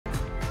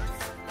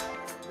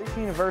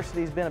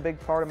University's been a big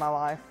part of my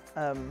life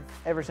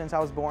ever since I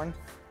was born.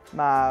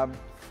 My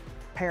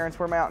parents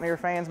were Mountaineer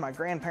fans, my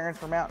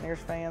grandparents were Mountaineers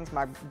fans,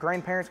 my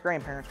grandparents'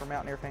 grandparents were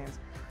Mountaineer fans.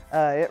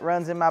 It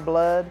runs in my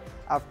blood.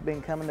 I've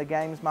been coming to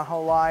games my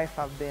whole life.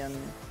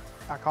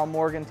 I call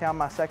Morgantown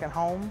my second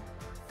home.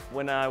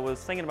 When I was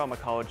thinking about my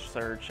college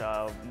search,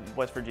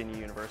 West Virginia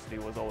University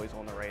was always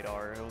on the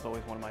radar. It was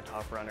always one of my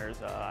top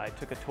runners. I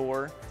took a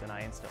tour and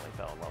I instantly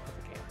fell in love with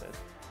the campus.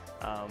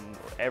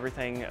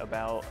 Everything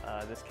about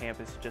this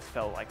campus just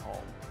felt like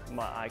home.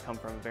 I come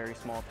from a very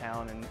small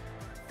town, and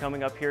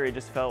coming up here, it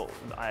just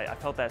I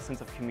felt that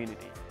sense of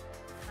community.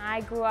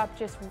 I grew up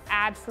just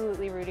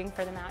absolutely rooting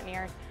for the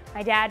Mountaineers.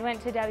 My dad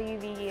went to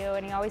WVU,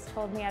 and he always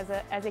told me as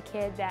a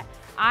kid that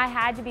I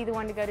had to be the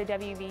one to go to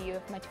WVU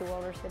if my two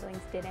older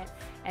siblings didn't.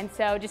 And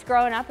so just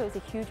growing up, it was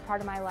a huge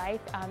part of my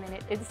life, and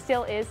it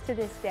still is to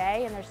this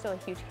day, and there's still a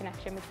huge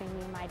connection between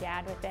me and my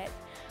dad with it.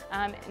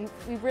 And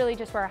we really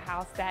just were a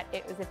house that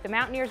it was, if the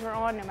Mountaineers were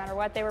on, no matter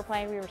what they were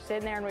playing, we were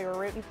sitting there and we were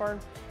rooting for them,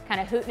 kind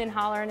of hooting and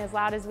hollering as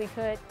loud as we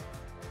could.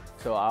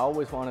 So I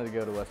always wanted to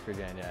go to West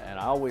Virginia, and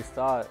I always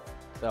thought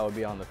that I would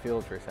be on the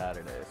field for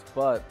Saturdays,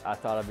 but I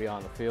thought I'd be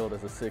on the field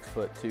as a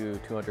 6'2",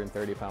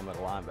 230-pound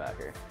middle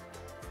linebacker.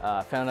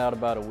 I found out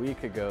about a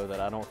week ago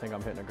that I don't think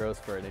I'm hitting a growth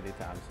spurt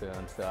anytime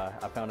soon, so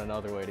I found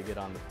another way to get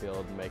on the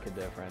field and make a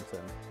difference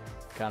and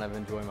kind of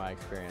enjoy my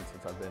experience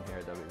since I've been here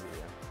at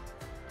WVU.